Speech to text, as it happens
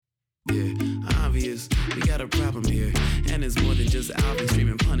Yeah, obvious, we got a problem here. And it's more than just Alvin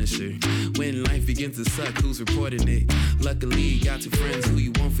streaming Punisher. When life begins to suck, who's reporting it? Luckily, you got two friends who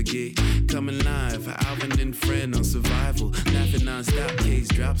you won't forget. Coming live, Alvin and Friend on survival. Laughing non-stop, case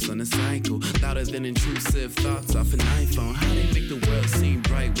drops on a cycle. Louder than intrusive thoughts off an iPhone. How they make the world seem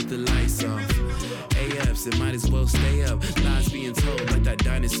bright with the lights off? AFs, it might as well stay up. Lies being told like that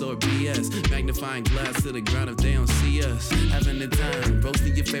dinosaur BS. Magnifying glass to the ground if they don't see us. Having the time,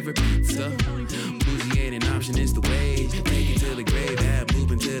 roasting your favorite pizza. Bougie ain't an option, it's the wage. Take it to the grave, add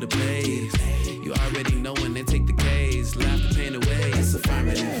moving to the place. You already know when they take the case. Laugh the pain away, it's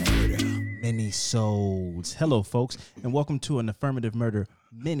affirmative murder. Mini-sodes. Hello, folks, and welcome to an Affirmative Murder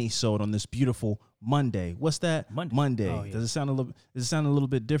mini-sode on this beautiful Monday. What's that? Monday. Oh, yeah. Does it sound a little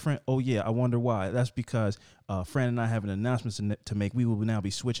bit different? Oh yeah, I wonder why. That's because Fran and I have an announcement to make. We will now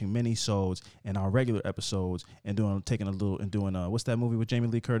be switching mini-sodes and our regular episodes and doing what's that movie with Jamie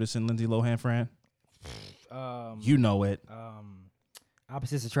Lee Curtis and Lindsay Lohan, Fran? You know it.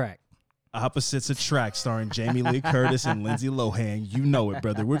 Opposites Attract. Opposites Attract, starring Jamie Lee Curtis and Lindsay Lohan. You know it,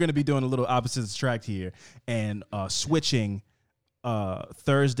 brother. We're going to be doing a little Opposites Attract here and switching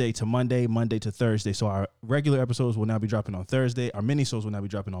Thursday to Monday, Monday to Thursday. So our regular episodes will now be dropping on Thursday. Our mini-sodes will now be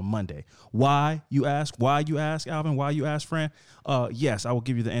dropping on Monday. Why, you ask? Why, you ask, Alvin? Why, you ask, Fran? Yes, I will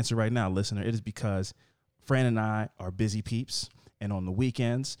give you the answer right now, listener. It is because Fran and I are busy peeps. And on the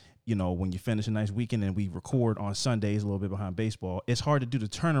weekends, you know, when you finish a nice weekend and we record on Sundays a little bit behind baseball, it's hard to do the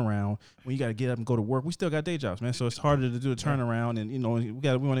turnaround when you got to get up and go to work. We still got day jobs, man. So it's harder to do the turnaround, and, you know, we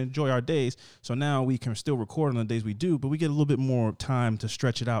want to enjoy our days. So now we can still record on the days we do, but we get a little bit more time to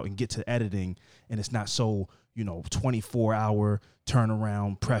stretch it out and get to editing. And it's not so, 24-hour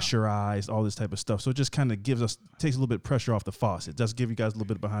turnaround, pressurized, all this type of stuff. So it just kind of takes a little bit of pressure off the faucet. It does give you guys a little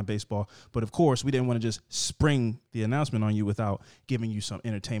bit behind baseball. But of course, we didn't want to just spring the announcement on you without giving you some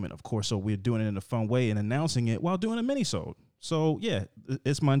entertainment, of course. So we're doing it in a fun way and announcing it while doing a mini-sode. So yeah,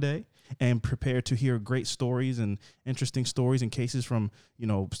 it's Monday, and prepare to hear great stories and interesting stories and cases from,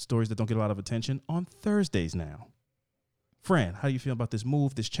 stories that don't get a lot of attention on Thursdays now. Fran, how do you feel about this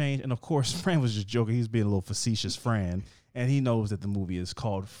move, this change? And of course, Fran was just joking. He's being a little facetious, Fran. And he knows that the movie is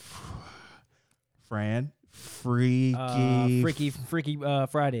called Freaky Fridays.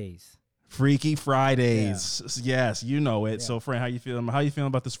 Freaky Fridays. Yeah. Yes, you know it. Yeah. So, Fran, how you feeling? How you feeling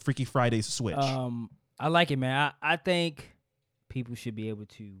about this Freaky Fridays switch? I like it, man. I think people should be able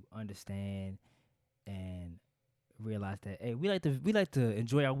to understand and realize that, hey, we like to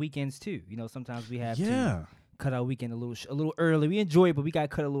enjoy our weekends too. Sometimes we have to cut our weekend a little early. We enjoy it, but we got to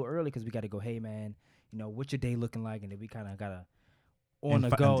cut a little early because we got to go, hey, man, what's your day looking like? And then we kind of got to on the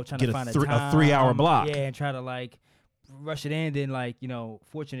go, trying to find a 3-hour block. Yeah, and try to rush it in. Then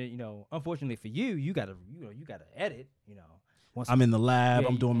unfortunately for you, you got to edit, I'm in the lab.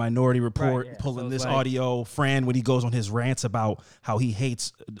 I'm doing Minority Report, pulling this audio. Fran, when he goes on his rants about how he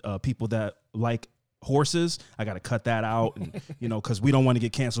hates people that like horses, I got to cut that out, and, because we don't want to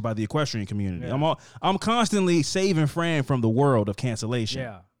get canceled by the equestrian community. Yeah. I'm constantly saving Fran from the world of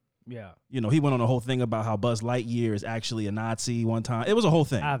cancellation. Yeah. He went on a whole thing about how Buzz Lightyear is actually a Nazi one time. It was a whole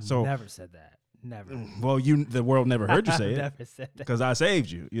thing. I've never said that. Never. Well, the world never heard you say it. Never said that. Because I saved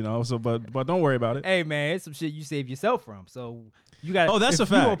you, So, but don't worry about it. Hey, man, it's some shit you saved yourself from. So you got. Oh, that's a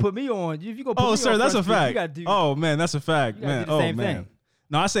fact. You gonna put me on? If you gonna put me sir, on that's a fact. You gotta do. Oh man, that's a fact, man. Do the same thing.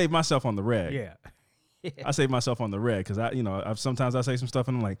 No, I saved myself on the reg. Yeah. I save myself on the red because sometimes I say some stuff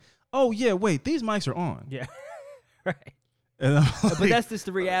and I'm like, oh yeah, wait, these mics are on. Yeah, right. But that's just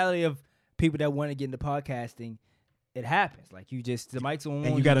the reality of people that want to get into podcasting. It happens. The mic's on,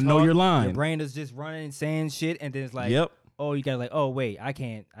 and you got to know your line. Your brain is just running and saying shit, and then it's like, yep. Oh, you got to oh wait, I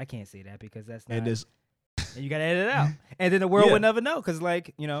can't say that because that's not. And you got to edit it out, and then the world would never know because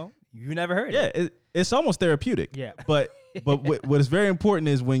you never heard it. Yeah, it's almost therapeutic. Yeah, but what is very important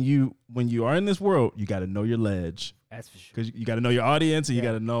is when you are in this world, you got to know your ledge. That's for sure. Because you got to know your audience, and you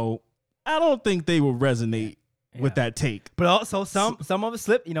got to know. I don't think they will resonate with that take. But also some of us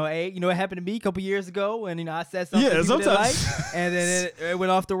slip. It happened to me a couple years ago, and I said something people sometimes didn't like, and then it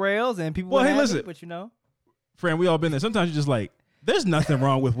went off the rails, and people were happy. Listen, but Fran, we all been there. Sometimes you're just like, there's nothing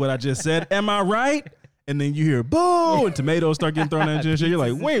wrong with what I just said. Am I right? And then you hear boo, and tomatoes start getting thrown at you and shit. You're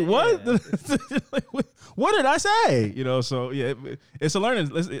like, wait, what? What did I say? So yeah, it's a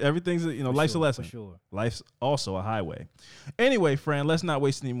learning. Everything's life's a lesson. For sure. Life's also a highway. Anyway, Fran, let's not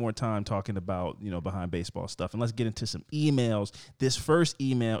waste any more time talking about behind baseball stuff, and let's get into some emails. This first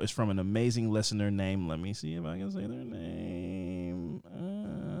email is from an amazing listener named. Let me see if I can say their name.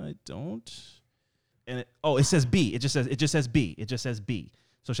 I don't. And it says B. It just says B.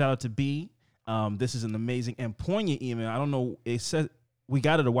 So shout out to B. This is an amazing and poignant email. I don't know. It says we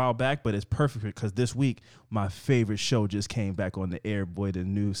got it a while back, but it's perfect because this week my favorite show just came back on the air. Boy, the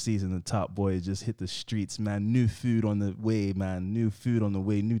new season of Top Boy just hit the streets, man. New food on the way, man. New food on the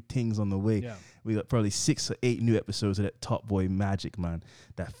way. New things on the way. Yeah. We got probably 6 or 8 new episodes of that Top Boy magic, man.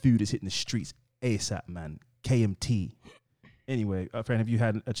 That food is hitting the streets ASAP, man. KMT. Anyway, Fran, have you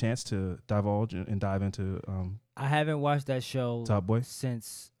had a chance to divulge and dive into? I haven't watched that show Top Boy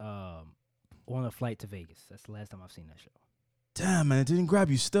since On a Flight to Vegas. That's the last time I've seen that show. Damn, man, it didn't grab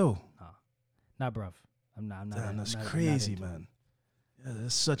you still. Not bruv. I'm not. Damn, that's crazy, man. Yeah,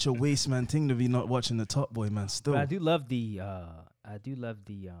 that's such a waste, man, thing to be not watching the Top Boy, man. Still, but I do love the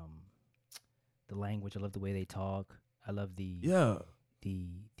language. I love the way they talk. I love the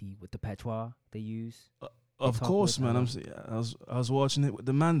with the patois they use. Of course, man. I was watching it with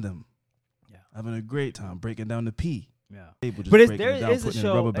the man them. Yeah, having a great time breaking down the P. Yeah, but there is a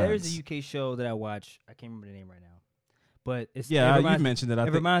show. There's a UK show that I watch. I can't remember the name right now. But it's you mentioned it.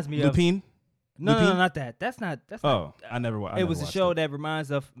 It reminds me Lupin? of no, not that. That's not. I never watched. It was a show that reminds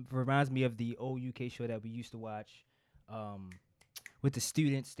me of the old UK show that we used to watch, with the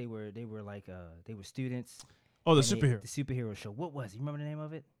students. They were students. Oh, the superhero. The superhero show. What was it? You remember the name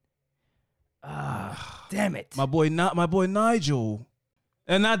of it? Damn it. My boy Nigel,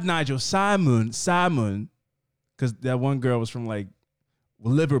 and not Nigel. Simon, because that one girl was from like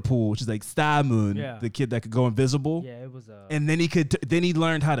Liverpool, which is like Simon, the kid that could go invisible. Yeah, it was. And then he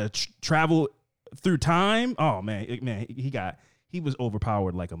learned how to travel through time. Oh man, he was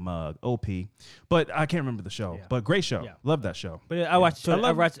overpowered like a mug. OP, but I can't remember the show. Yeah. But great show. Yeah. Love that show. But I watched a show.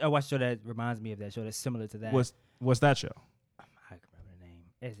 I watched a show that reminds me of that show. That's similar to that. What's that show? I can't remember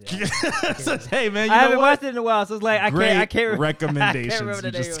the name. Hey man, I haven't watched it in a while, so it's like I can't recommendations. I can't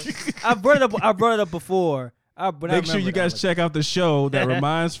remember the name. I brought it up before. Make sure you guys check out the show that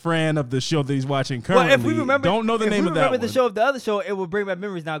reminds Fran of the show that he's watching currently. Well, if we remember, don't know the name of that one. If we remember the show of the other show, it will bring back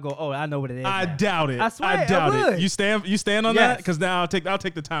memories. Now go, oh, I know what it is. I doubt it. I swear, I doubt it. You stand on that? Because now I'll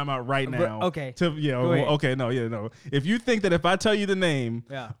take the time out right now. Okay. Okay. No. If you think that if I tell you the name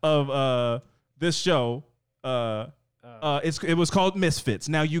of this show, it was called Misfits.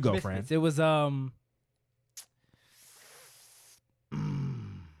 Now you go, Fran. It was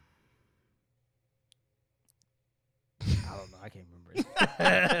I can't remember it.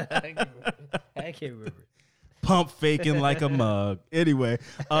 I can't remember it. Pump faking like a mug. Anyway,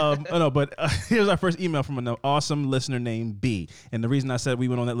 here's our first email from an awesome listener named B. And the reason I said we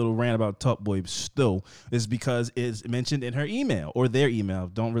went on that little rant about Top Boy still is because it's mentioned in her email or their email.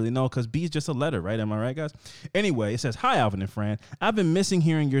 Don't really know because B is just a letter, right? Am I right, guys? Anyway, it says, "Hi, Alvin and Fran. I've been missing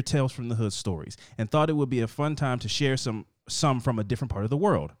hearing your Tales from the Hood stories and thought it would be a fun time to share some from a different part of the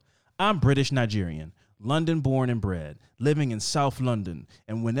world. I'm British Nigerian. London born and bred, living in South London,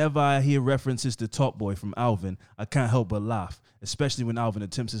 and whenever I hear references to Top Boy from Alvin, I can't help but laugh, especially when Alvin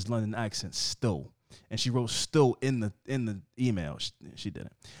attempts his London accent still." And she wrote "still" in the email. She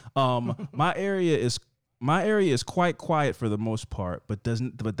didn't. My area is quite quiet for the most part, but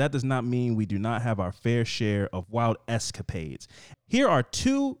that does not mean we do not have our fair share of wild escapades. Here are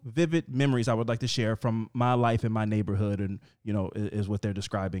 2 vivid memories I would like to share from my life in my neighborhood, and is what they're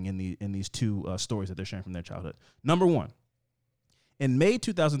describing in these 2 stories that they're sharing from their childhood. Number 1, in May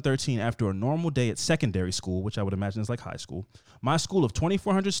 2013, after a normal day at secondary school, which I would imagine is like high school, my school of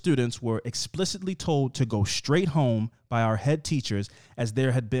 2,400 students were explicitly told to go straight home by our head teachers as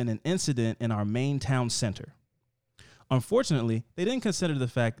there had been an incident in our main town center. Unfortunately, they didn't consider the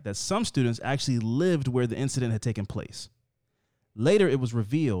fact that some students actually lived where the incident had taken place. Later, it was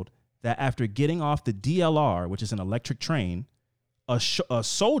revealed that after getting off the DLR, which is an electric train, a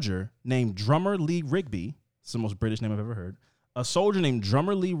soldier named Drummer Lee Rigby, it's the most British name I've ever heard, a soldier named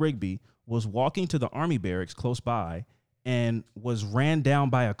Drummer Lee Rigby was walking to the army barracks close by and was ran down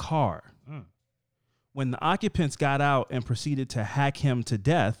by a car. When the occupants got out and proceeded to hack him to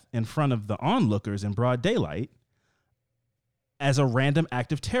death in front of the onlookers in broad daylight as a random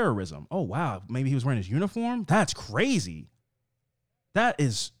act of terrorism. Oh, wow. Maybe he was wearing his uniform? That's crazy. That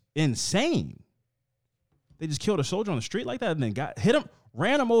is insane. They just killed a soldier on the street like that and then hit him,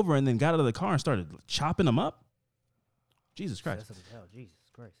 ran him over, and then got out of the car and started chopping him up. Jesus Christ. That's hell. Jesus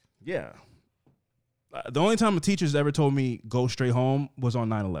Christ. Yeah. The only time a teacher's ever told me go straight home was on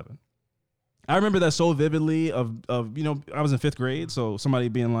 9/11. I remember that so vividly of I was in 5th grade, so somebody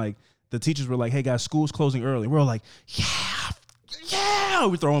being like, the teachers were like, "Hey guys, school's closing early." We're all like, yeah.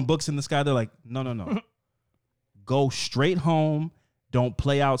 We're throwing books in the sky. They're like, no. Go straight home. Don't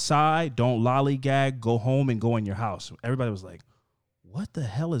play outside. Don't lollygag. Go home and go in your house. Everybody was like, what the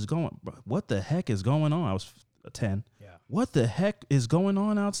heck is going on? I was 10. Yeah. What the heck is going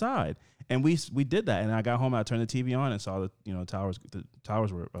on outside? And we did that. And I got home, I turned the TV on and saw the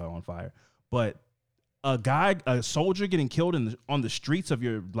towers were on fire. But a soldier getting killed on the streets of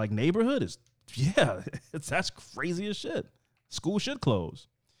your like neighborhood that's crazy as shit. School should close.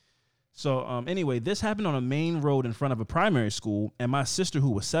 So anyway, this happened on a main road in front of a primary school, and my sister,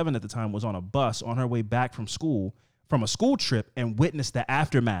 who was 7 at the time, was on a bus on her way back from a school trip, and witnessed the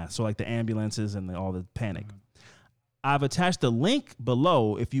aftermath. So like the ambulances and all the panic. I've attached a link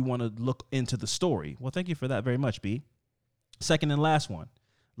below if you want to look into the story. Well, thank you for that very much, B. Second and last one.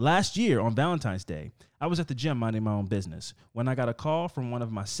 Last year on Valentine's Day, I was at the gym minding my own business when I got a call from one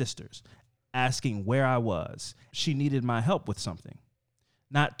of my sisters asking where I was. She needed my help with something.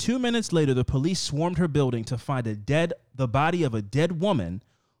 Not 2 minutes later, the police swarmed her building to find the body of a dead woman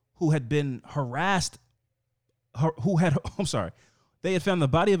who had been harassed. They had found the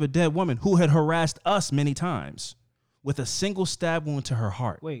body of a dead woman who had harassed us many times with a single stab wound to her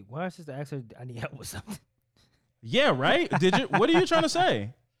heart. Wait, why is this the answer? I need help with something. Yeah, right? What are you trying to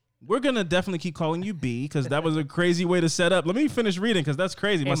say? We're going to definitely keep calling you B because that was a crazy way to set up. Let me finish reading because that's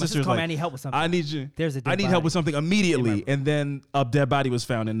crazy. Hey, my sister's like, I need help with something. I need you. I need body. help with something immediately. And then a dead body was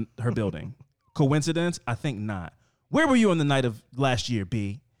found in her building. Coincidence? I think not. Where were you on the night of last year,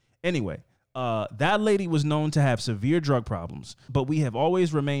 B? Anyway, that lady was known to have severe drug problems, but we have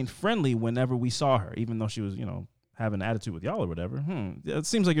always remained friendly whenever we saw her, even though she was, having an attitude with y'all or whatever. It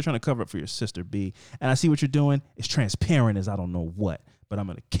seems like you're trying to cover up for your sister, B. And I see what you're doing. It's transparent as I don't know what, but I'm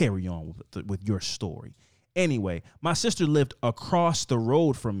going to carry on with your story. Anyway, my sister lived across the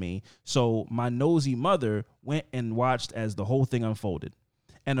road from me, so my nosy mother went and watched as the whole thing unfolded.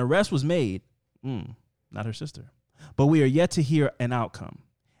 An arrest was made. Not her sister. But we are yet to hear an outcome.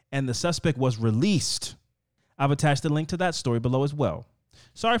 And the suspect was released. I've attached a link to that story below as well.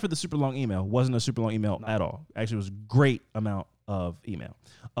 Sorry for the super long email. Wasn't a super long email at all. Actually, it was a great amount of email.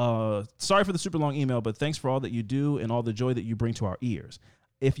 Sorry for the super long email, but thanks for all that you do and all the joy that you bring to our ears.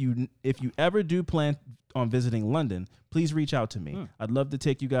 If you ever do plan on visiting London, please reach out to me. I'd love to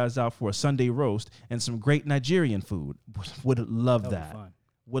take you guys out for a Sunday roast and some great Nigerian food. Would love that.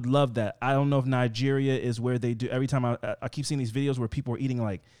 Would love that. I don't know if Nigeria is where they do. Every time I keep seeing these videos where people are eating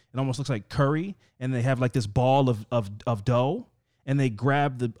like, it almost looks like curry, and they have like this ball of dough, and they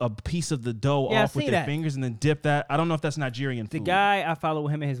grab a piece of the dough off with their fingers and then dip that. I don't know if that's Nigerian food. The guy I follow,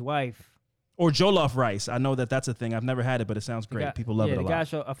 him and his wife. Or jollof rice. I know that's a thing. I've never had it, but it sounds great. People love it a lot. Yeah,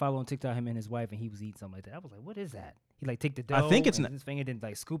 the guy I follow on TikTok, him and his wife, and he was eating something like that. I was like, what is that? He like take the dough, I think it's his finger, then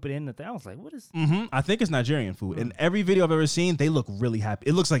like scoop it in the thing. I was like, what is? I think it's Nigerian food. In every video I've ever seen, they look really happy.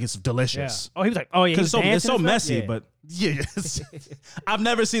 It looks like it's delicious. Yeah. Oh, he was like, oh yeah, because it's so messy. But yeah, I've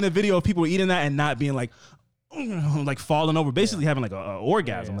never seen a video of people eating that and not being like falling over, basically having like a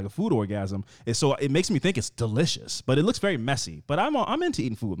orgasm, like a food orgasm. And so it makes me think it's delicious, but it looks very messy. But I'm into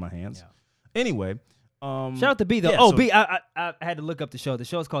eating food with my hands. Yeah. Anyway. Shout out to B though. B, I had to look up the show. The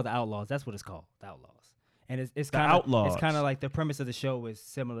show is called The Outlaws. That's what it's called, The Outlaws. And it's kind of like the premise of the show is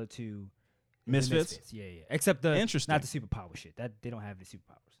similar to Misfits. Yeah. Except not the superpower shit. That they don't have the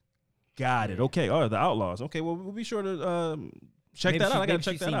superpowers. Got it. Okay. Oh, The Outlaws. Okay. Well, we'll be sure to check that out. I gotta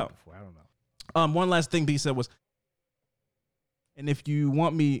check that out. Before. I don't know. One last thing B said was, and if you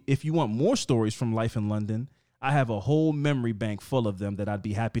want more stories from life in London, I have a whole memory bank full of them that I'd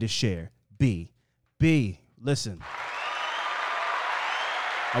be happy to share. B, listen.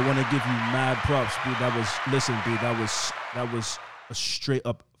 I want to give you mad props, B. That was a straight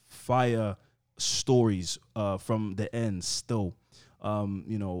up fire stories from the end still.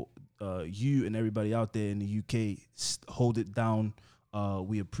 You and everybody out there in the UK, hold it down.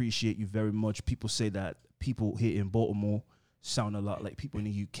 We appreciate you very much. People say that people here in Baltimore sound a lot like people in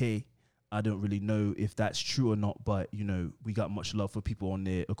the UK. I don't really know if that's true or not, but, we got much love for people on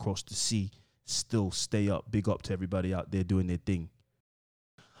there across the sea. Still stay up. Big up to everybody out there doing their thing.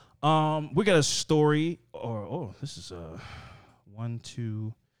 We got a story, this is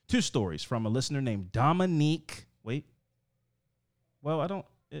two stories from a listener named Dominique. Wait. Well,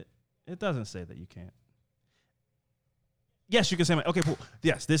 it doesn't say that you can't. Yes, you can say my. Okay, cool.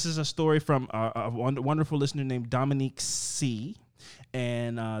 Yes, this is a story from a wonderful listener named Dominique C.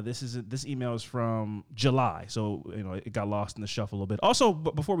 And this email is from July, so it got lost in the shuffle a little bit. Also,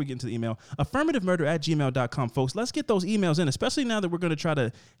 before we get into the email, affirmativemurder@gmail.com, folks. Let's get those emails in, especially now that we're going to try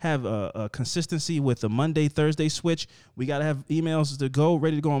to have a consistency with the Monday Thursday switch. We got to have emails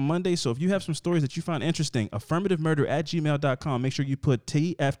ready to go on Monday. So if you have some stories that you find interesting, affirmativemurder@gmail.com. Make sure you put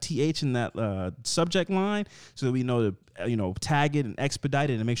TFTH in that subject line so that we know to tag it and expedite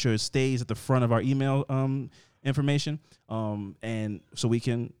it and make sure it stays at the front of our email information, and so we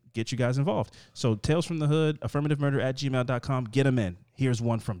can get you guys involved. So Tales from the Hood, affirmativemurder@gmail.com. Get them in. Here's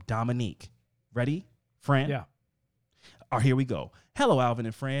one from Dominique. Ready, Fran? Yeah. Here we go. Hello, Alvin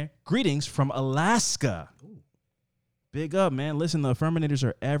and Fran. Greetings from Alaska. Ooh. Big up, man. Listen, the Affirminators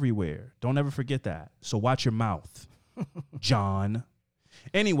are everywhere. Don't ever forget that. So watch your mouth, John.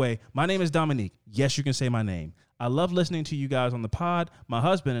 Anyway, my name is Dominique. Yes, you can say my name. I love listening to you guys on the pod. My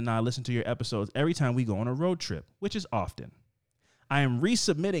husband and I listen to your episodes every time we go on a road trip, which is often. I am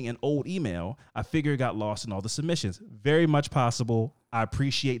resubmitting an old email. I figure it got lost in all the submissions. Very much possible. I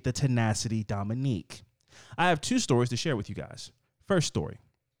appreciate the tenacity, Dominique. I have 2 stories to share with you guys. First story.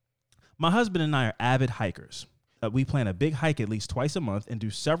 My husband and I are avid hikers. We plan a big hike at least twice a month and do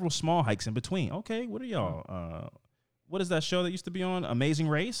several small hikes in between. Okay, what are y'all? What is that show that used to be on? Amazing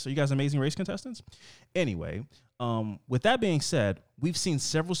Race? Are you guys Amazing Race contestants? Anyway, with that being said, we've seen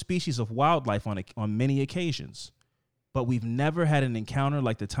several species of wildlife on many occasions, but we've never had an encounter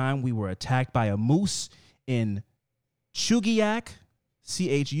like the time we were attacked by a moose in Chugiak,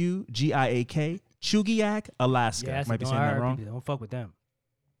 Chugiak, Chugiak, Alaska. Yeah, might be saying that wrong. Don't fuck with them.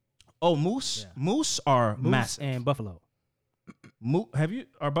 Oh, moose? Yeah. Moose are massive. And buffalo.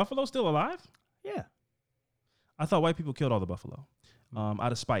 Are buffalo still alive? Yeah. I thought white people killed all the buffalo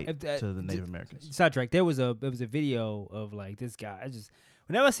out of spite to the Native Americans. Sidetrack. There was a video of like this guy.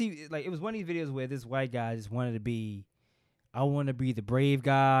 Whenever I see, like, it was one of these videos where this white guy just wanted to be, I want to be the brave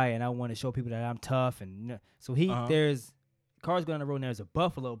guy and I want to show people that I'm tough. And so there's cars going on the road and there's a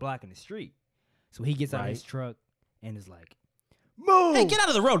buffalo blocking the street. So he gets out of his truck and is like, move! Hey, get out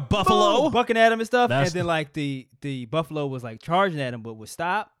of the road, buffalo! Move! Bucking at him and stuff. And then like the buffalo was like charging at him but would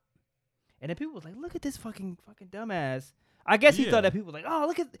stop. And then people was like, look at this fucking dumbass. I guess he thought that people were like, oh,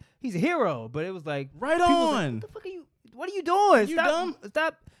 look at, he's a hero. But it was like, right on. Like, what the fuck are you, what are you doing? You dumb?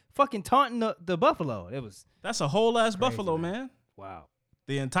 Stop fucking taunting the buffalo. That's a whole ass buffalo, man. Wow.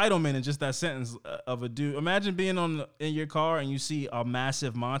 The entitlement in just that sentence of a dude. Imagine being in your car and you see a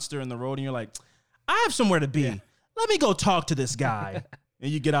massive monster in the road and you're like, I have somewhere to be. Yeah. Let me go talk to this guy.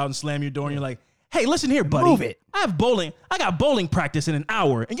 And you get out and slam your door and you're like, hey, listen here, buddy. Move it. I got bowling practice in an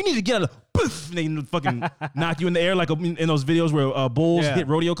hour, and you need to get out of poof. And they fucking knock you in the air like in those videos where bulls hit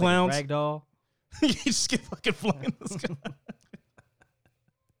rodeo clowns. Like ragdoll. You just get fucking flying in the sky.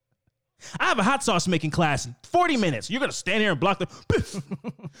 I have a hot sauce making class in 40 minutes. You're gonna stand here and block the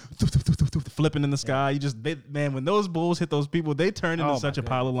flipping in the sky. When those bulls hit those people, they turn into such a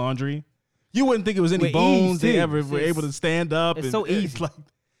pile of laundry. You wouldn't think it was any bones they ever were able to stand up. It's so easy. Like,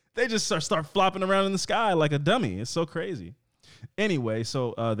 they just start flopping around in the sky like a dummy. It's so crazy. Anyway,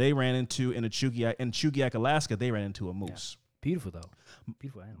 so they ran in Chugiak, Alaska. They ran into a moose. Yeah. Beautiful though.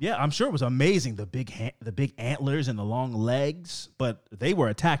 Beautiful animal. Yeah, I'm sure it was amazing. The big antlers and the long legs, but they were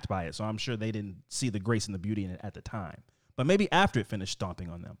attacked by it. So I'm sure they didn't see the grace and the beauty in it at the time. But maybe after it finished stomping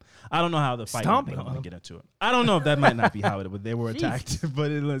on them. I don't know how the fight went. I don't want to get into it. I don't know if that might not be how they were attacked.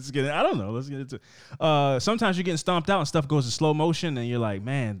 But I don't know. Let's get into it. Sometimes you're getting stomped out and stuff goes in slow motion and you're like,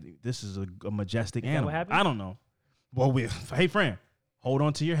 man, this is a majestic animal. What happened? I don't know. Well, hey, friend, hold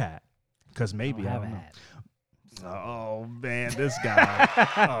on to your hat. Because maybe I don't know. Hat. Oh, man, this guy.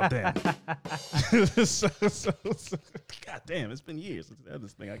 Oh, damn. God damn, it's been years since I had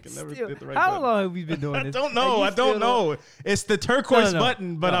this thing. I can never hit the right button. How long have we been doing this? I don't know. It's the turquoise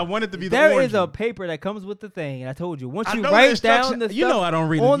button, but I want it to be the orange. There is a paper that comes with the thing, and I told you. Once you write down the stuff I don't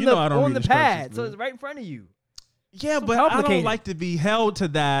read it. On the pad, so it's right in front of you. Yeah, but I don't like to be held to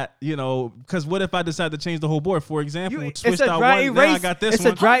that, because what if I decide to change the whole board? For example, switched out one, now I got this one.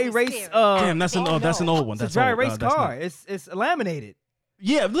 It's a dry erase. Damn, that's an old one. It's a dry erase card. It's laminated.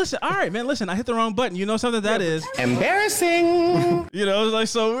 Yeah, listen. All right, man. Listen, I hit the wrong button. You know something that is embarrassing.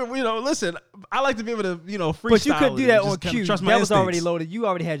 Listen. I like to be able to, freestyle. But you couldn't do that on cue. That was already loaded. You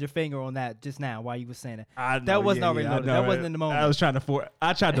already had your finger on that just now while you were saying it. That wasn't already loaded. That wasn't in the moment.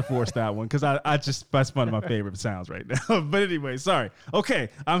 I tried to force that one because that's one of my favorite sounds right now. But anyway, sorry. Okay,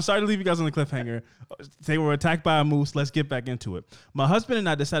 I'm sorry to leave you guys on the cliffhanger. They were attacked by a moose. Let's get back into it. My husband and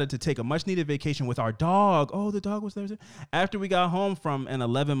I decided to take a much-needed vacation with our dog. Oh, the dog was there. After we got home from an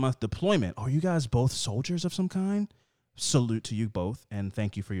 11-month deployment. Are you guys both soldiers of some kind? Salute to you both, and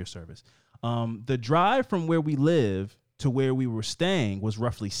thank you for your service. The drive from where we live to where we were staying was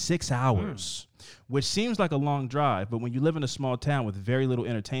roughly 6 hours, which seems like a long drive, but when you live in a small town with very little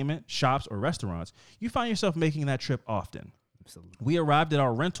entertainment, shops, or restaurants, you find yourself making that trip often. Absolutely. We arrived at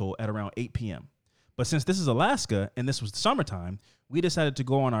our rental at around 8 p.m., but since this is Alaska and this was the summertime, we decided to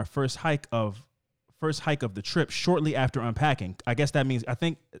go on our first hike of the trip shortly after unpacking. I guess that means,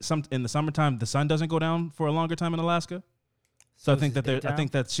 in the summertime, the sun doesn't go down for a longer time in Alaska. So I think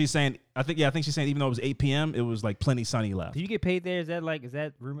that she's saying. I think she's saying even though it was 8 p.m., it was like plenty sunny left. Do you get paid there? Is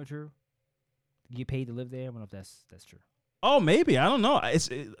that rumor true? You get paid to live there? I don't know if that's true. Oh, maybe. I don't know.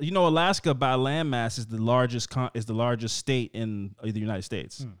 Alaska by landmass is the largest state in the United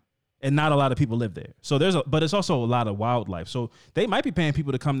States, and not a lot of people live there. So but it's also a lot of wildlife. So they might be paying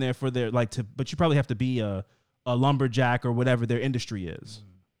people to come there for but you probably have to be a lumberjack or whatever their industry is.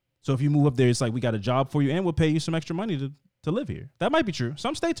 So if you move up there, it's like we got a job for you, and we'll pay you some extra money to live here. That might be true.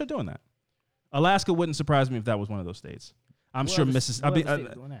 Some states are doing that. Alaska wouldn't surprise me if that was one of those states. I'm sure Mississippi.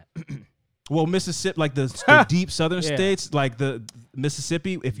 Well, Mississippi, like the deep southern states, like the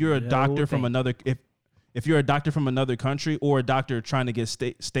Mississippi. If you're a doctor from another, if you're a doctor from another country or a doctor trying to get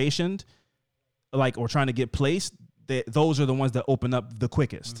stationed, or trying to get placed, those are the ones that open up the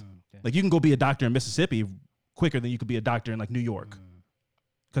quickest. Like you can go be a doctor in Mississippi quicker than you could be a doctor in like New York,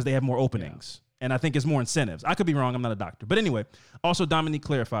 because they have more openings. And I think it's more incentives. I could be wrong. I'm not a doctor. But anyway, also Dominique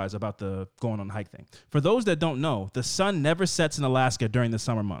clarifies about the going on hike thing. For those that don't know, the sun never sets in Alaska during the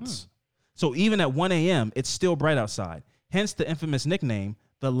summer months. So even at 1 a.m., it's still bright outside. Hence the infamous nickname,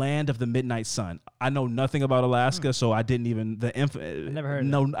 the land of the midnight sun. I know nothing about Alaska, so I didn't even I never heard.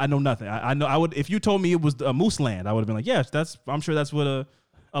 No, I know nothing. I know I would if you told me it was a moose land, I would have been like, yes, I'm sure that's what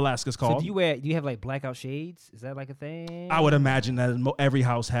Alaska's called. So do you have like blackout shades? Is that like a thing? I would imagine that every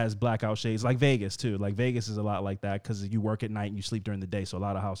house has blackout shades, like Vegas too. Like Vegas is a lot like that because you work at night and you sleep during the day. So a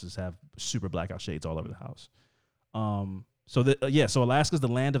lot of houses have super blackout shades all over the house. So Alaska's the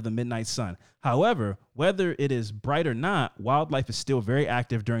land of the midnight sun. However, whether it is bright or not, wildlife is still very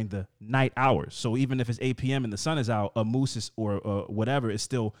active during the night hours. So even if it's 8 p.m. and the sun is out, a moose or whatever is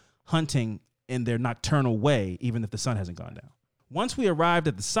still hunting in their nocturnal way, even if the sun hasn't gone down. Once we arrived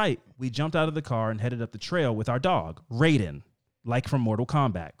at the site, we jumped out of the car and headed up the trail with our dog, Raiden, like from Mortal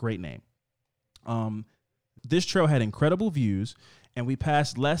Kombat. Great name. This trail had incredible views, and we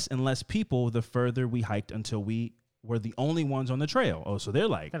passed less and less people the further we hiked until we were the only ones on the trail. Oh, so they're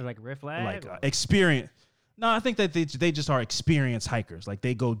like... Kind of like a red flag? Like experience... No, I think that they just are experienced hikers. Like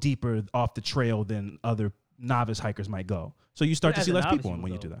they go deeper off the trail than other novice hikers might go. So you start to see less people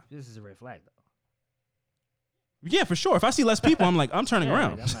when you do that. This is a red flag, though. Yeah, for sure. If I see less people, I'm like, I'm turning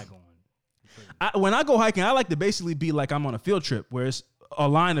around. I'm not going. When I go hiking, I like to basically be like I'm on a field trip where it's a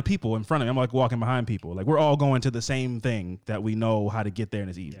line of people in front of me. I'm like walking behind people. Like we're all going to the same thing that we know how to get there and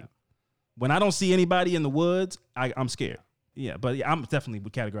it's easy. Yeah. When I don't see anybody in the woods, I'm scared. Yeah, but yeah, I'm definitely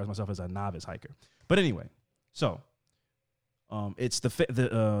would categorize myself as a novice hiker. But anyway, so it's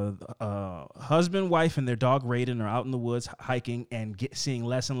the husband, wife, and their dog Raiden are out in the woods hiking and seeing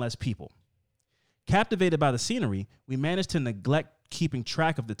less and less people. Captivated by the scenery, we managed to neglect keeping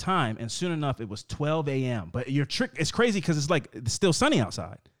track of the time, and soon enough, it was 12 a.m. But it's crazy because it's still sunny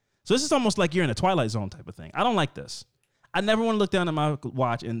outside. So this is almost like you're in a Twilight Zone type of thing. I don't like this. I never want to look down at my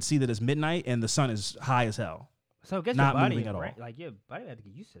watch and see that it's midnight and the sun is high as hell. So I guess not your body, moving at all. Right? Like your body had to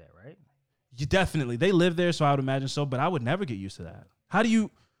get used to that, right? They live there, so I would imagine so, but I would never get used to that. How do you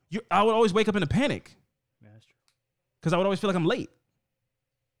I would always wake up in a panic. Yeah, that's true. Because I would always feel like I'm late.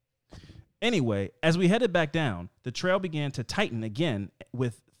 Anyway, as we headed back down, the trail began to tighten again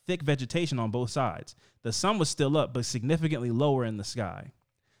with thick vegetation on both sides. The sun was still up, but significantly lower in the sky.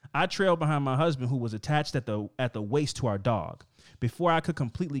 I trailed behind my husband, who was attached at the waist to our dog. Before I could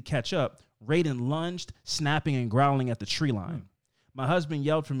completely catch up, Raiden lunged, snapping and growling at the tree line. My husband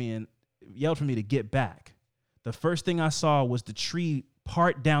yelled for me to get back. The first thing I saw was the tree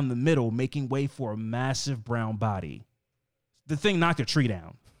part down the middle, making way for a massive brown body. The thing knocked a tree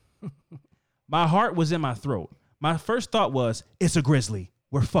down. My heart was in my throat. My first thought was, it's a grizzly.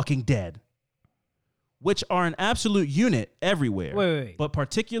 We're fucking dead. Which are an absolute unit everywhere, wait. But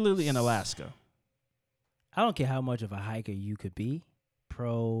particularly in Alaska. I don't care how much of a hiker you could be,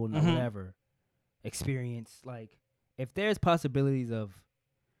 pro, whatever, experience. Like, if there's possibilities of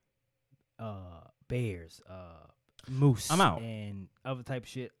bears, moose, I'm out. And other type of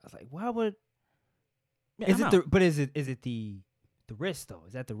shit, I was like, why would... Yeah, is it the risk, though?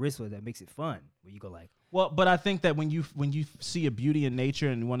 Is that the risk that makes it fun? Where you go like... Well, but I think that when you see a beauty in nature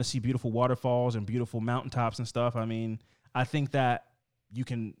and you want to see beautiful waterfalls and beautiful mountaintops and stuff, I mean, I think that you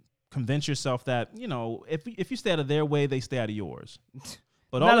can convince yourself that, you know, if you stay out of their way, they stay out of yours.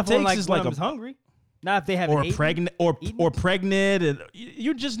 But all it takes is like hungry. Not if they have pregnant or pregnant, and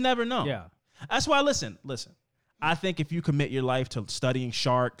you just never know. Yeah, that's why. Listen. I think if you commit your life to studying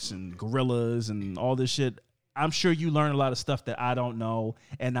sharks and gorillas and all this shit, I'm sure you learn a lot of stuff that I don't know,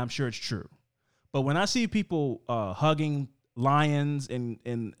 and I'm sure it's true. But when I see people hugging lions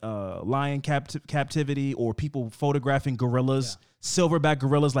in lion captivity, or people photographing gorillas, silverback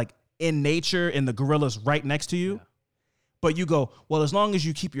gorillas, like in nature, and the gorillas right next to you, But you go, well, as long as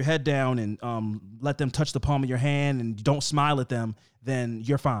you keep your head down and let them touch the palm of your hand and you don't smile at them, then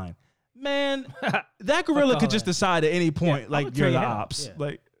you're fine. Man, that gorilla could just decide at any point, like you're the ops.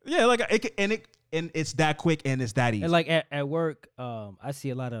 Yeah. And it's that quick and it's that easy. And like at work, I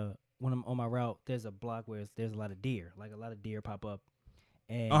see a lot of, when I'm on my route, there's a block where there's a lot of deer. Like a lot of deer pop up.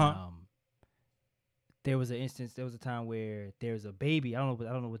 And there was a time where there's a baby. I don't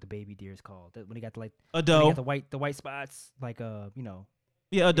know what the baby deer is called. When they got a doe. They got the white spots, like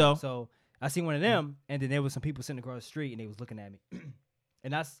Yeah, a doe. So I seen one of them, and then there was some people sitting across the street, and they was looking at me.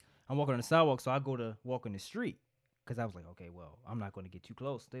 And I'm walking on the sidewalk, so I go to walk on the street because I was like, okay, well, I'm not going to get too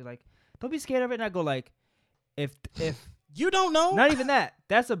close. They're like, don't be scared of it. And I go like, if you don't know, not even that.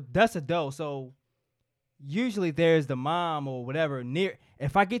 That's a doe. So usually there's the mom or whatever near.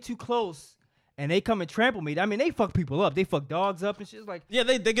 If I get too close and they come and trample me, I mean, they fuck people up. They fuck dogs up and shit. Like, yeah,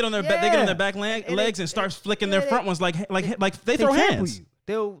 they get on their they get on their back legs and start flicking their front ones like they throw hands. You.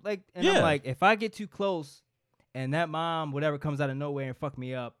 They'll like, and I'm like, if I get too close and that mom whatever comes out of nowhere and fuck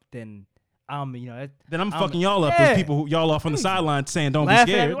me up, then I'm fucking y'all up as people who y'all off on the sideline saying don't be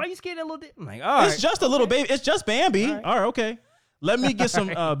scared. Why you scared a little bit? I'm like, all right. It's just a little baby. It's just Bambi. All right, okay. Let me get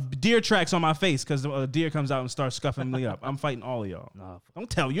some deer tracks on my face because a deer comes out and starts scuffing me up. I'm fighting all of y'all. No. Don't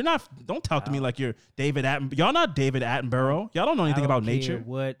talk to me like you're David Attenborough. Y'all not David Attenborough. Y'all don't know anything about nature.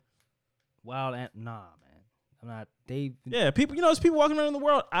 What nah, man. I'm not Dave. Yeah, people. There's people walking around in the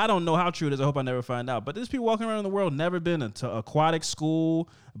world. I don't know how true it is. I hope I never find out. But there's people walking around in the world never been to aquatic school,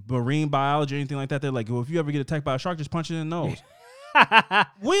 marine biology, or anything like that. They're like, well, if you ever get attacked by a shark, just punch it in the nose.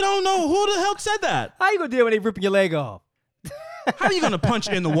 We don't know who the hell said that. How you gonna deal when they ripping your leg off? How are you going to punch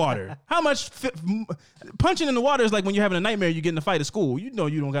in the water? How much punching in the water is like when you're having a nightmare, you get in a fight at school. You know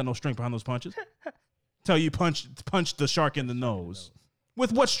you don't got no strength behind those punches. Tell you punch the shark in the nose.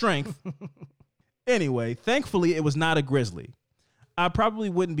 With what strength? Anyway, thankfully, it was not a grizzly. I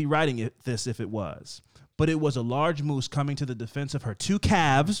probably wouldn't be writing this if it was. But it was a large moose coming to the defense of her two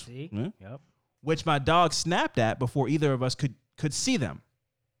calves, which my dog snapped at before either of us could see them.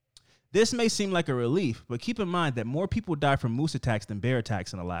 This may seem like a relief, but keep in mind that more people die from moose attacks than bear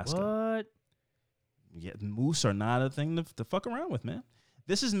attacks in Alaska. What? Yeah, moose are not a thing to fuck around with, man.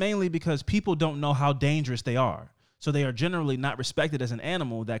 This is mainly because people don't know how dangerous they are. So they are generally not respected as an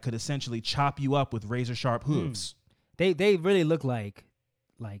animal that could essentially chop you up with razor-sharp hooves. They really look like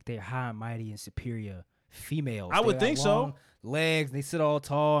they're high and mighty and superior females. I would think so. Legs, they sit all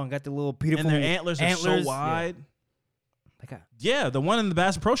tall and got the little beautiful and their antlers are so wide. Yeah, the one in the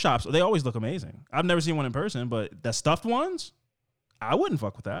Bass Pro Shops, they always look amazing. I've never seen one in person, but the stuffed ones, I wouldn't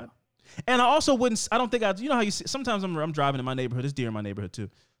fuck with that. And I also wouldn't, I don't think you know how you see, sometimes I'm driving in my neighborhood, there's deer in my neighborhood too.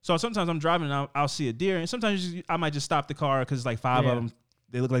 So sometimes I'm driving and I'll see a deer, and sometimes I might just stop the car because it's like five of them.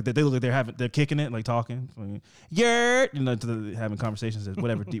 They look like they're kicking it, like talking. Yeah, having conversations,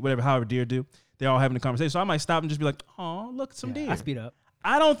 however deer do. They're all having a conversation. So I might stop and just be like, oh, look at some deer. I speed up.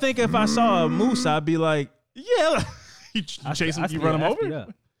 I don't think if I saw a moose, I'd be like, yeah. You chase him, you run him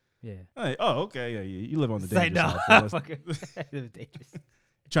over? Yeah. Hey, oh, okay. Yeah, you live on the dangerous side. Dangerous.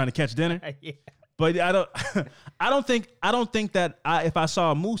 Trying to catch dinner? Yeah. But I don't think that if I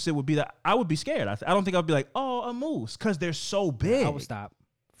saw a moose, it would be that I would be scared. I don't think I'd be like, oh, a moose, because they're so big. I would stop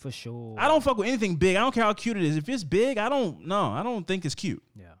for sure. I don't fuck with anything big. I don't care how cute it is. If it's big, I don't think it's cute.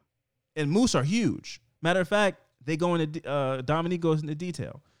 Yeah. And moose are huge. Matter of fact, they go into Dominique goes into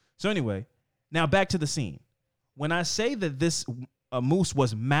detail. So anyway, now back to the scene. When I say that this moose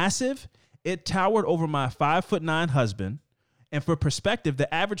was massive, it towered over my 5'9" husband. And for perspective,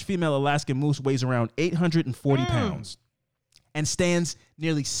 the average female Alaskan moose weighs around 840 pounds and stands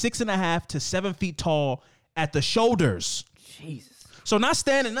nearly 6.5 to 7 feet tall at the shoulders. Jesus. So not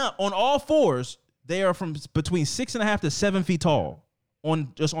standing up on all fours, they are from between 6.5 to 7 feet tall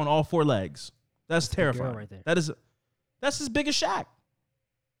on all four legs. That's terrifying. Right there. That's as big as Shaq.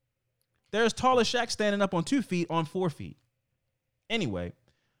 They're as tall as Shaq standing up on 2 feet on 4 feet. Anyway,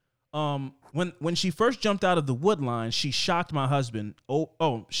 when she first jumped out of the wood line, she shocked my husband.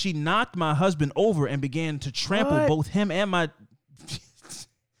 She knocked my husband over and began to trample both him and my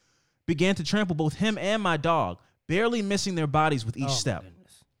dog, barely missing their bodies with each step.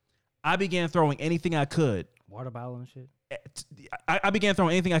 Goodness. I began throwing anything I could. Water bottle and shit. I began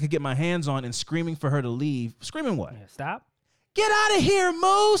throwing anything I could get my hands on and screaming for her to leave. Screaming what? Yeah, stop. Get out of here,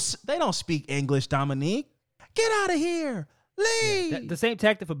 Moose. They don't speak English, Dominique. Get out of here. Leave. Yeah, the same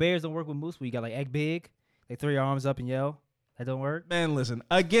tactic for bears don't work with moose where you got like act big. They throw your arms up and yell. That don't work. Man, listen.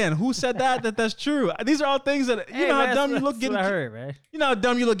 Again, who said that's true? These are all things that you know how dumb you look getting. I heard, man. You know how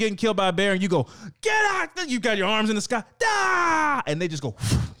dumb you look getting killed by a bear, and you go, get out. You got your arms in the sky. Da! And they just go.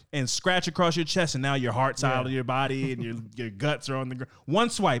 and scratch across your chest, and now your heart's out of your body and your guts are on the ground. One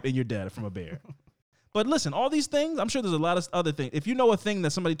swipe and you're dead from a bear. But listen, all these things, I'm sure there's a lot of other things. If you know a thing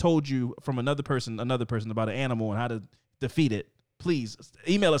that somebody told you from another person about an animal and how to defeat it, please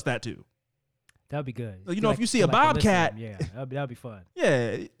email us that too. That'd be good. You know, if you see a bobcat, that'd be fun.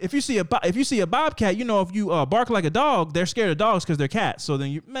 Yeah, if you see a bobcat, you know, if you bark like a dog, they're scared of dogs because they're cats. So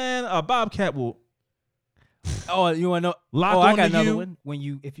then a bobcat will. Oh, you want to know? I got another one.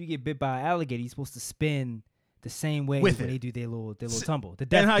 If you get bit by an alligator, you're supposed to spin the same way when they do their little tumble.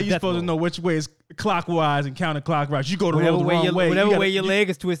 And how you supposed to know which way is clockwise and counterclockwise? You go the wrong way. Whatever way your leg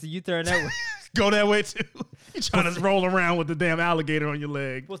is twisted, you turn that way. Go that way too. You're trying to roll around with the damn alligator on your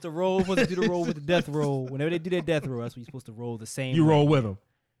leg. Supposed to do the roll with the death roll. Whenever they do their death roll, that's when you're supposed to roll the same. You roll with them.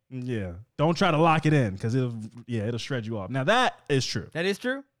 Yeah. Don't try to lock it in because it'll shred you off. Now that is true. That is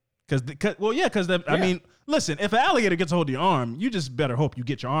true. I mean, listen, if an alligator gets a hold of your arm, you just better hope you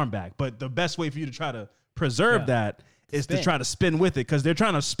get your arm back. But the best way for you to try to preserve that is to try to spin with it because they're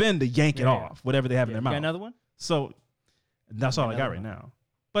trying to spin to yank it off, whatever they have in their mouth. Got another one? So that's all I got right now.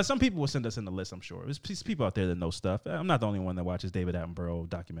 But some people will send us in the list, I'm sure. There's people out there that know stuff. I'm not the only one that watches David Attenborough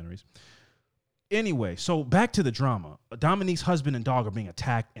documentaries. Anyway, so back to the drama. Dominique's husband and dog are being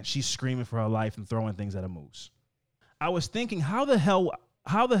attacked, and she's screaming for her life and throwing things at a moose. I was thinking, how the hell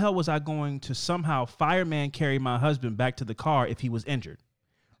was I going to somehow fireman carry my husband back to the car if he was injured?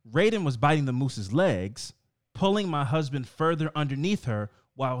 Raiden was biting the moose's legs, pulling my husband further underneath her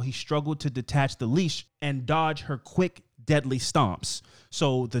while he struggled to detach the leash and dodge her quick, deadly stomps.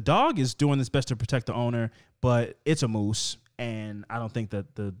 So the dog is doing its best to protect the owner, but it's a moose, and I don't think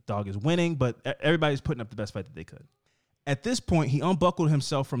that the dog is winning, but everybody's putting up the best fight that they could. At this point, he unbuckled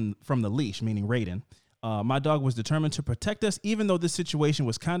himself from the leash, meaning Raiden. My dog was determined to protect us, even though this situation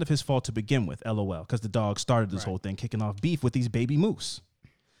was kind of his fault to begin with, LOL, because the dog started this whole thing, kicking off beef with these baby moose.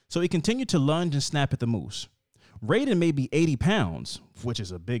 So he continued to lunge and snap at the moose. Raiden may be 80 pounds, which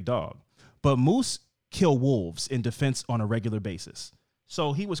is a big dog, but moose kill wolves in defense on a regular basis.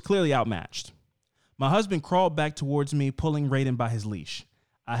 So he was clearly outmatched. My husband crawled back towards me, pulling Raiden by his leash.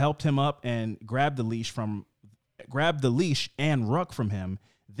 I helped him up and grabbed the leash and ruck from him.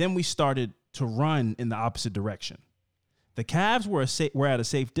 Then we started to run in the opposite direction. The calves were at a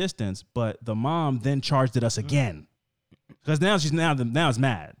safe distance, but the mom then charged at us again. Because now it's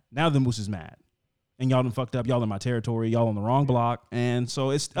mad. Now the moose is mad. And y'all done fucked up. Y'all in my territory. Y'all on the wrong block. And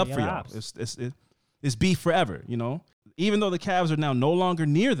so it's up for y'all. It's beef forever, you know? Even though the calves are now no longer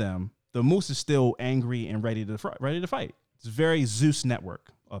near them, the moose is still angry and ready to fight. It's very Zeus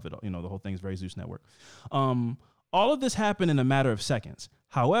network of it. You know, the whole thing is very Zeus network. All of this happened in a matter of seconds.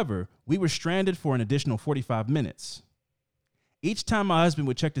 However, we were stranded for an additional 45 minutes. Each time my husband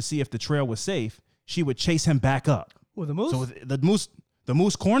would check to see if the trail was safe, she would chase him back up. Well, the moose? So the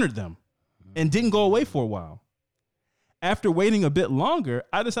moose cornered them and didn't go away for a while. After waiting a bit longer,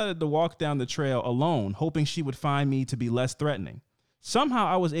 I decided to walk down the trail alone, hoping she would find me to be less threatening. Somehow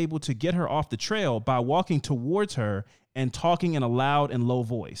I was able to get her off the trail by walking towards her and talking in a loud and low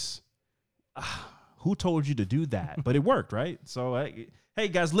voice. Who told you to do that? But it worked, right? So, hey,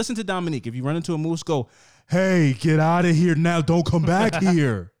 guys, listen to Dominique. If you run into a moose, go, hey, get out of here now. Don't come back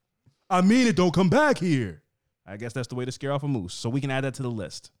here. I mean it. Don't come back here. I guess that's the way to scare off a moose. So we can add that to the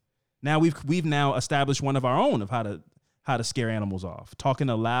list. Now we've now established one of our own of how to scare animals off, talking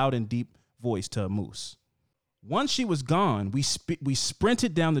a loud and deep voice to a moose. Once she was gone, we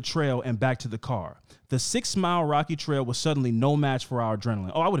sprinted down the trail and back to the car. The 6-mile rocky trail was suddenly no match for our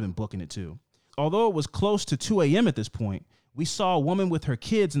adrenaline. Oh, I would have been booking it too. Although it was close to 2 a.m. at this point, we saw a woman with her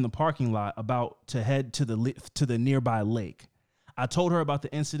kids in the parking lot about to head to the nearby lake. I told her about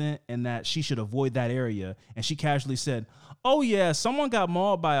the incident and that she should avoid that area, and she casually said, oh yeah, someone got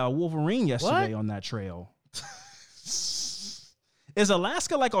mauled by a wolverine yesterday on that trail. Is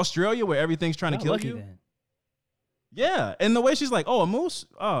Alaska like Australia where everything's trying to kill you? Then. Yeah. And the way she's like, oh, a moose?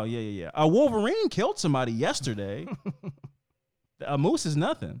 Oh, yeah. A wolverine killed somebody yesterday. A moose is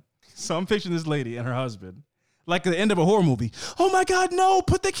nothing. So I'm picturing this lady and her husband like at the end of a horror movie. Oh my God, no,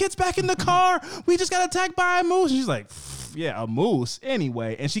 put the kids back in the car. We just got attacked by a moose. And she's like, yeah, a moose.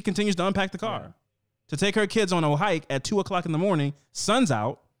 Anyway. And she continues to unpack the car to take her kids on a hike at 2:00 in the morning. Sun's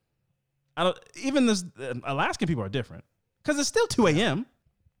out. Even this Alaskan people are different because it's still 2 a.m.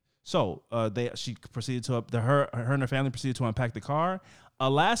 So she proceeded to her and her family proceeded to unpack the car.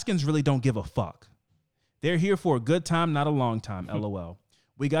 Alaskans really don't give a fuck. They're here for a good time, not a long time. LOL.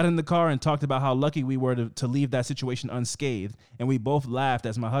 We got in the car and talked about how lucky we were to leave that situation unscathed, and we both laughed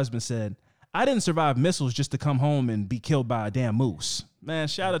as my husband said, I didn't survive missiles just to come home and be killed by a damn moose. Man,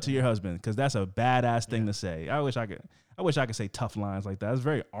 shout out to your husband, because that's a badass thing to say. I wish I could say tough lines like that. That's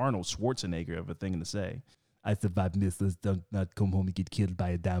very Arnold Schwarzenegger of a thing to say. I survived missiles, don't not come home and get killed by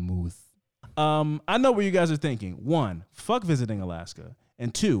a damn moose. I know what you guys are thinking. 1, fuck visiting Alaska.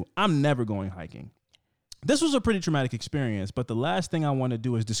 And 2, I'm never going hiking. This was a pretty traumatic experience, but the last thing I want to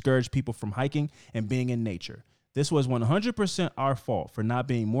do is discourage people from hiking and being in nature. This was 100% our fault for not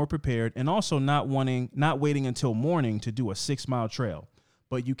being more prepared and also not waiting until morning to do a 6-mile trail.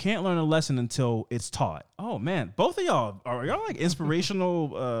 But you can't learn a lesson until it's taught. Oh man, both of y'all are like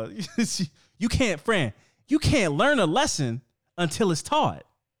inspirational. You can't learn a lesson until it's taught.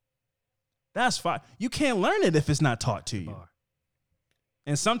 That's fine. You can't learn it if it's not taught to you.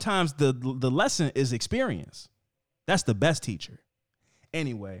 And sometimes the lesson is experience. That's the best teacher.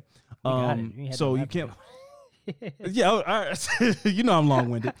 Anyway, so you can't. Yeah, all right. You know I'm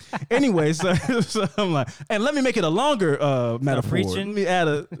long-winded. Anyway, so I'm like, and let me make it a longer metaphor. Let me add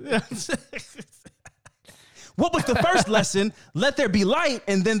a. What was the first lesson? Let there be light,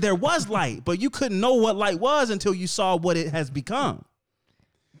 and then there was light, but you couldn't know what light was until you saw what it has become.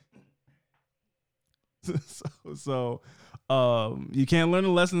 So you can't learn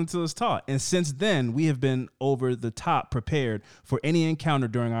a lesson until it's taught. And since then, we have been over the top prepared for any encounter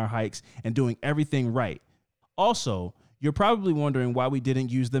during our hikes and doing everything right. Also, you're probably wondering why we didn't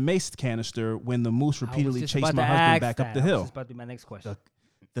use the mace canister when the moose repeatedly chased my husband back up the hill. That's about to be my next question.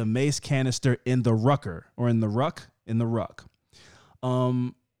 The mace canister in the rucker, or in the ruck.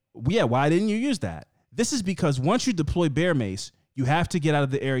 Yeah, why didn't you use that? This is because once you deploy bear mace, you have to get out of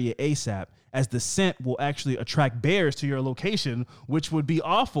the area ASAP, as the scent will actually attract bears to your location, which would be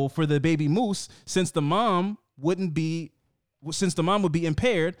awful for the baby moose since the mom would be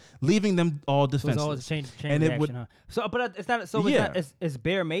impaired, leaving them all defenseless. So it's always chain reaction, would, huh? So, but it's not. So yeah. It's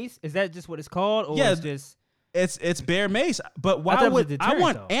bear mace. Is that just what it's called, or it's just? It's bear mace. But why would I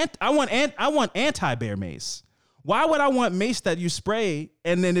want anti bear mace? Why would I want mace that you spray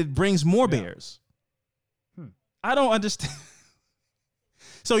and then it brings more bears? I don't understand.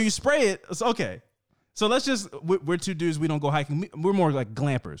 So you spray it. It's okay. So let's just, we're two dudes. We don't go hiking. We're more like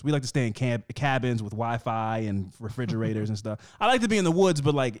glampers. We like to stay in cabins with Wi-Fi and refrigerators and stuff. I like to be in the woods,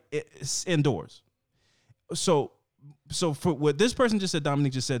 but like it's indoors. So for what this person just said,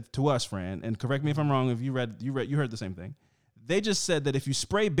 Dominique just said to us, Fran, and correct me if I'm wrong. If you heard the same thing. They just said that if you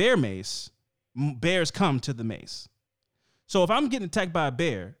spray bear mace, bears come to the mace. So if I'm getting attacked by a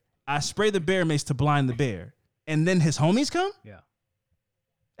bear, I spray the bear mace to blind the bear, and then his homies come? Yeah.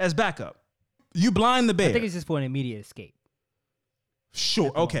 As backup. You blind the bear. I think it's just for an immediate escape.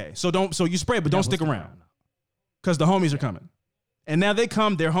 Sure. Okay. So you spray, but don't stick around. Because the homies are coming. And now they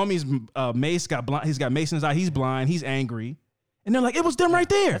come, their homies, Mace he's got Mace in his eye, he's blind, he's angry. And they're like, it was them right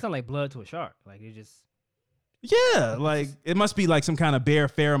there. That's not like blood to a shark. Like it just. Yeah, like it must be like some kind of bear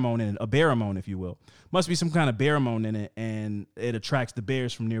pheromone in it, a baromone, if you will. Must be some kind of baromone in it, and it attracts the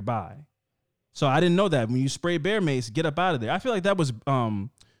bears from nearby. So I didn't know that. When you spray bear mace, get up out of there. I feel like that was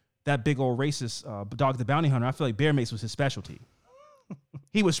that big old racist Dog the Bounty Hunter. I feel like bear mace was his specialty.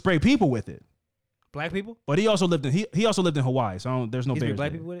 He would spray people with it. Black people? But he also lived in Hawaii, so there's no bears.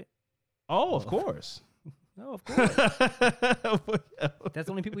 Black people with it? Oh, of course. No, of course. That's the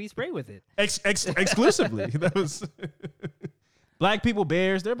only people he sprayed with it. Exclusively. That was black people,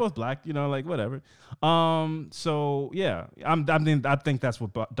 bears. They're both black, like whatever. So yeah, I think that's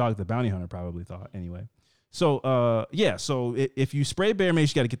what Dog the Bounty Hunter probably thought anyway. So so if you spray bear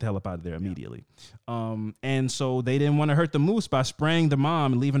mace, you got to get the hell up out of there immediately. And so they didn't want to hurt the moose by spraying the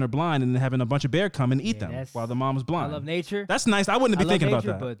mom and leaving her blind and then having a bunch of bear come and eat them while the mom was blind. I love nature. That's nice. I wouldn't be thinking about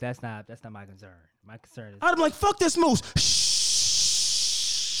that. But that's not my concern. My concern is I'd be like, fuck this moose.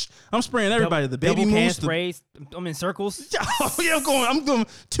 Shh. I'm spraying everybody. The baby moose. Can sprays. I'm in circles. Oh, yeah, I'm going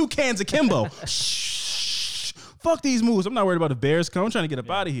 2 cans of Kimbo. Fuck these moves. I'm not worried about the bears come. I'm trying to get up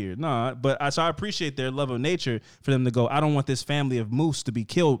out of here. Nah, but I appreciate their love of nature for them to go, I don't want this family of moose to be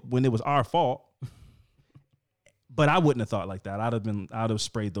killed when it was our fault. But I wouldn't have thought like that. I'd have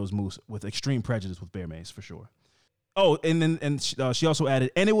sprayed those moose with extreme prejudice with bear mace for sure. Oh, and she also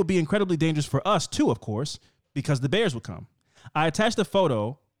added, and it would be incredibly dangerous for us too, of course, because the bears would come. I attached a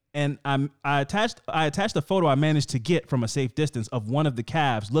photo, and I attached a photo I managed to get from a safe distance of one of the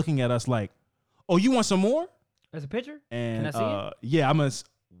calves looking at us like, oh, you want some more? There's a picture? And, can I see it? Yeah, I'm gonna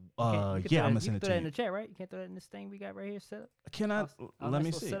I'm gonna send it to you. You can throw that in the chat, right? You can't throw that in this thing we got right here set up? Can I? Let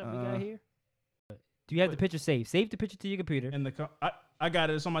me see. Setup we got here? Do you have the picture saved? Save the picture to your computer. I got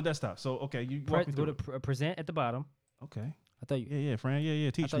it. It's on my desktop. So, okay, you walk me through it. Go to present at the bottom. Okay. I thought you. Yeah, Fran.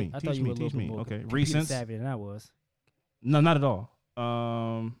 Yeah. Teach me. Teach me. Okay. Recent savvy than I was. No, not at all.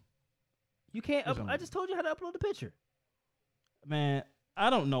 You can't. I just told you how to upload the picture. Man, I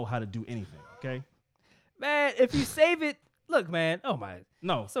don't know how to do anything. Okay. Man, if you save it, look, man. Oh my.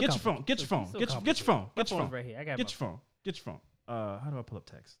 No, So get your phone. Get your phone. so Get your phone. My Get your phone's phone. right here. I got Get your phone. Get your phone. How do I pull up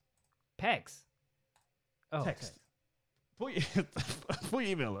text? Pex. Oh, Text. Pull your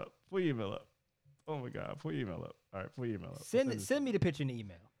email up. Pull your email up. Oh my God. Pull your email up. All right. Pull your email up. Send me the picture in the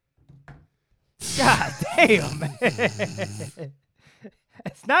email. God damn, man.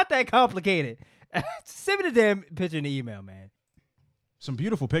 It's not that complicated. Send me the damn picture in the email, man. Some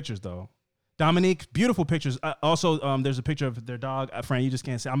beautiful pictures, though. Dominique, beautiful pictures. Also, there's a picture of their dog. Fran, you just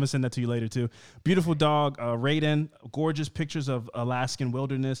can't see. I'm going to send that to you later, too. Beautiful dog, Raiden. Gorgeous pictures of Alaskan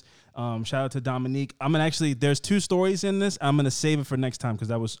wilderness. Shout out to Dominique. I'm going to actually, there's 2 stories in this. I'm going to save it for next time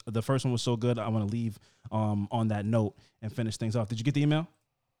because the first one was so good. I want to leave on that note and finish things off. Did you get the email?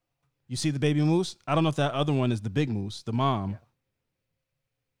 You see the baby moose? I don't know if that other one is the big moose, the mom. Yeah.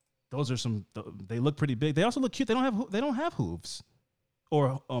 Those are they look pretty big. They also look cute. They don't have hooves.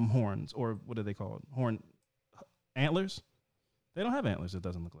 Or horns, or what do they call it? Antlers? They don't have antlers, it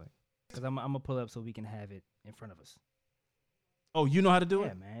doesn't look like. Because I'm going to pull up so we can have it in front of us. Oh, you know how to do it?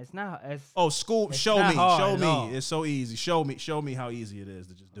 Yeah, man. It's not as... Oh, school, show me. It's so easy. Show me how easy it is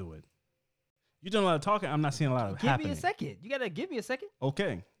to just do it. You're doing a lot of talking. I'm not seeing a lot of happening. Give me a second. You got to give me a second.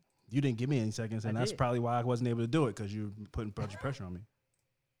 Okay. You didn't give me any seconds, and that's probably why I wasn't able to do it, because you're putting a bunch of pressure on me.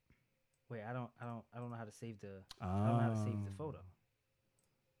 Wait, I don't know how to save the... I don't know how to save the photo.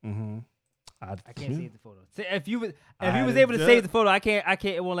 Mm-hmm. I can't save the photo. If you was able to save the photo, I can't.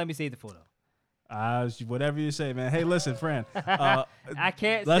 It won't let me save the photo. Whatever you say, man. Hey, listen, friend. I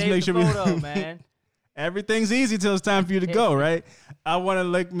can't let's save make the sure photo, man. Everything's easy till it's time for you to go, right? I want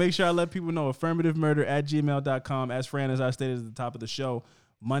to make sure I let people know affirmativemurder@gmail.com. As Fran, as I stated at the top of the show,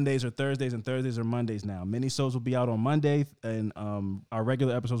 Mondays are Thursdays and Thursdays are Mondays now. Mini-sodes will be out on Monday, and our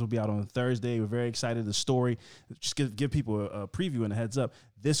regular episodes will be out on Thursday. We're very excited. The story, just give people a preview and a heads up.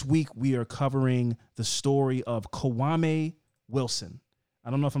 This week, we are covering the story of Kwame Wilson. I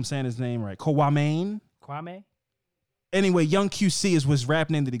don't know if I'm saying his name right. Kwame? Anyway, Young QC is his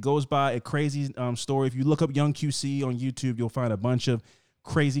rap name that he goes by. A crazy story. If you look up Young QC on YouTube, you'll find a bunch of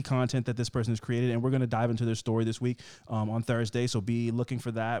crazy content that this person has created, and we're going to dive into their story this week on Thursday, so be looking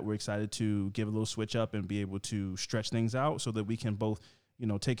for that. We're excited to give a little switch up and be able to stretch things out so that we can both,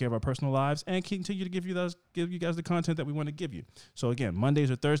 take care of our personal lives and continue to give you guys the content that we want to give you. So again,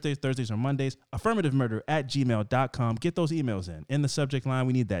 Mondays are Thursdays, Thursdays are Mondays. affirmativemurder@gmail.com. Get those emails in the subject line.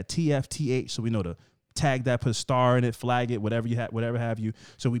 We need that TFTH so we know to tag that, put a star in it, flag it, whatever have you.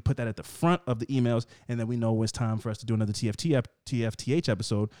 So we put that at the front of the emails, and then we know when it's time for us to do another TFTH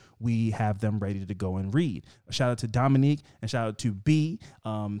episode. We have them ready to go and read. A shout out to Dominique and shout out to B.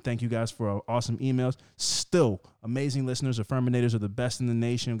 Thank you guys for awesome emails. Still amazing listeners. Affirminators are the best in the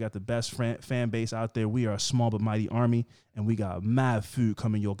nation. We got the best fan base out there. We are a small but mighty army, and we got mad food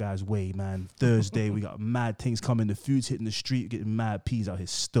coming your guys' way, man. Thursday, we got mad things coming. The food's hitting the street, getting mad peas out here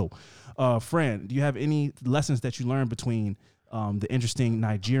still. Fran, do you have any lessons that you learned between the interesting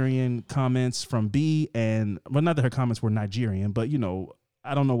Nigerian comments from B and, well, not that her comments were Nigerian, but,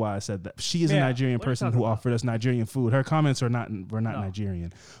 I don't know why I said that. She is a Nigerian person who offered us Nigerian food. Her comments were not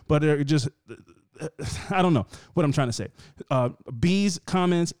Nigerian, but they're just, I don't know what I'm trying to say. B's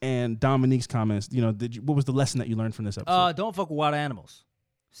comments and Dominique's comments, what was the lesson that you learned from this episode? Don't fuck with wild animals.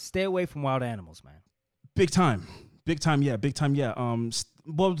 Stay away from wild animals, man. Big time, yeah.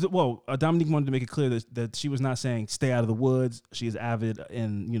 Dominique wanted to make it clear that she was not saying stay out of the woods. She is avid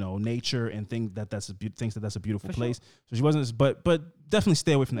in nature and thinks that that's a beautiful place. Sure. So she wasn't, but definitely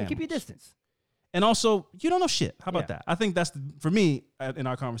stay away from the animals. Keep your distance. And also, you don't know shit. How about that? I think that's for me in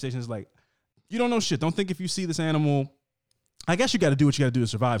our conversations. Like, you don't know shit. Don't think if you see this animal, I guess you got to do what you got to do to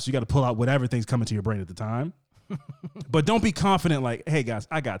survive. So you got to pull out whatever thing's coming to your brain at the time. But don't be confident. Like, hey guys,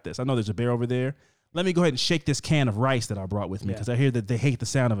 I got this. I know there's a bear over there. Let me go ahead and shake this can of rice that I brought with me because I hear that they hate the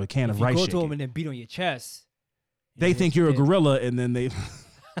sound of a can of rice shaking. If you go to them and then beat on your chest. They think you're a gorilla, and then they...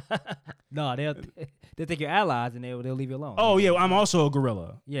 No, they'll think you're allies, and they'll leave you alone. Oh, yeah, I'm also a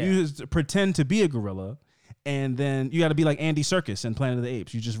gorilla. Yeah. You just pretend to be a gorilla, and then you got to be like Andy Serkis in Planet of the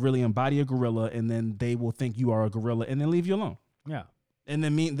Apes. You just really embody a gorilla, and then they will think you are a gorilla, and then leave you alone. Yeah. And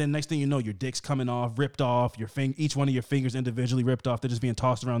then next thing you know, your dick's coming off, ripped off, each one of your fingers individually ripped off. They're just being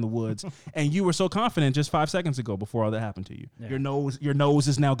tossed around the woods. And you were so confident just 5 seconds ago before all that happened to you. Yeah. Your nose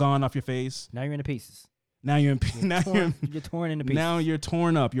is now gone off your face. Now you're into pieces. You're torn into pieces. Now you're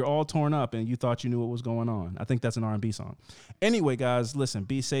torn up. You're all torn up, and you thought you knew what was going on. I think that's an R&B song. Anyway, guys, listen,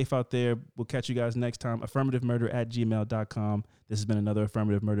 be safe out there. We'll catch you guys next time. affirmativemurder@gmail.com. This has been another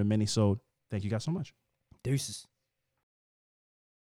Affirmative Murder mini-sode. Thank you guys so much. Deuces.